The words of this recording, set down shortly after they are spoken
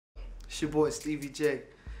It's your boy Stevie J.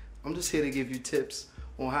 I'm just here to give you tips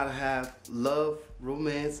on how to have love,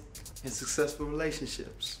 romance, and successful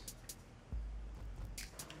relationships.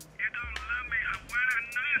 You don't love me. I know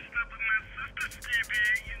you slept with my sister,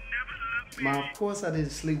 Stevie. You never loved me. Ma, of course I didn't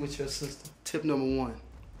sleep with your sister. Tip number 1,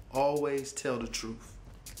 always tell the truth.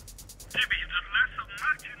 Stevie, you just lie so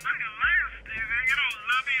much. You know you're lying, Stevie. You don't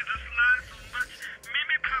love me. You just lie so much.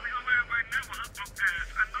 Mimi probably over there right now with her broke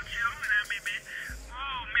ass. I know she over there, Mimi.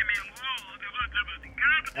 Whoa, Mimi, whoa.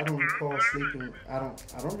 I don't recall sleeping. I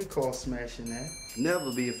don't recall smashing that.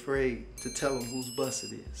 Never be afraid to tell them whose bus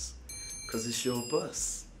it is, cause it's your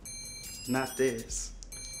bus, not theirs.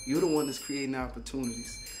 You're the one that's creating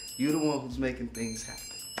opportunities. You're the one who's making things happen.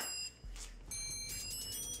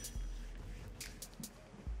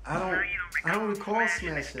 I don't recall smashing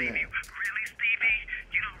that. Really, Stevie?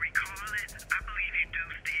 You don't recall it? I believe you do,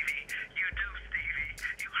 Stevie. You do, Stevie.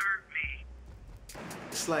 You hurt me.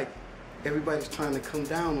 It's like everybody's trying to come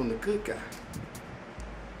down on the good guy.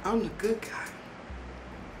 I'm the good guy.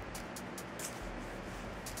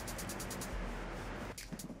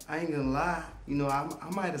 I ain't gonna lie, you know, I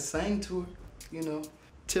might have sang to her, you know.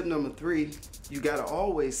 Tip number 3, you gotta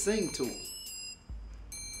always sing to her.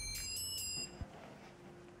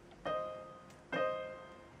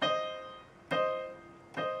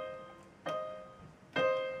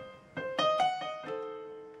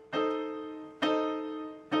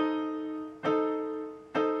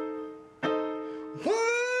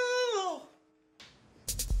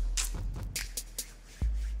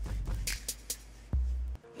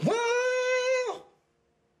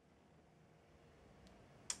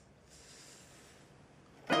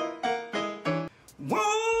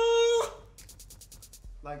 Whoa!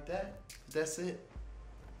 Like that. That's it.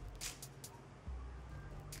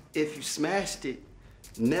 If you smashed it,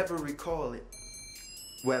 never recall it,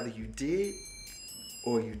 whether you did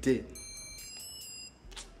or you didn't.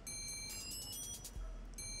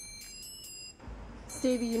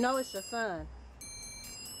 Stevie, you know it's your son.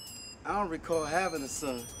 I don't recall having a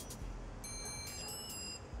son.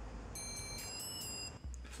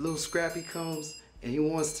 If little Scrappy comes and he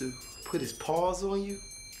wants to put his paws on you,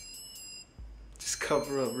 just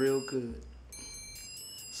cover up real good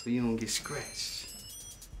so you don't get scratched.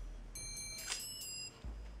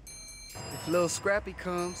 If little Scrappy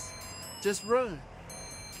comes, just run.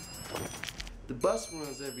 The bus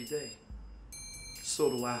runs every day. So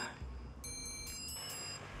do I.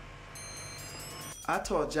 I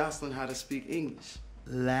taught Jocelyn how to speak English.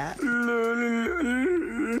 Lap. Lap.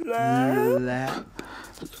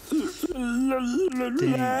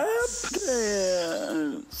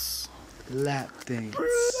 Dance. Lap dance.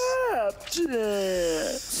 Lap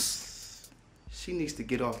dance. She needs to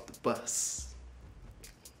get off the bus.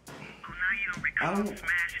 Oh, now you don't recall smashing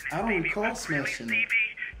it, I don't Stevie. recall Really, smashing Stevie? it.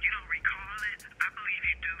 You don't recall it? I believe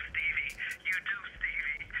you do, Stevie. You do,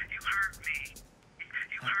 Stevie. You hurt me. You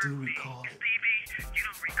hurt do me. recall it. Stevie, you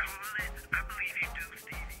don't recall it? I believe you do,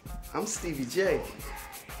 Stevie. I'm Stevie J.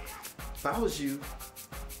 If I was you,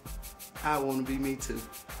 I want to be me too.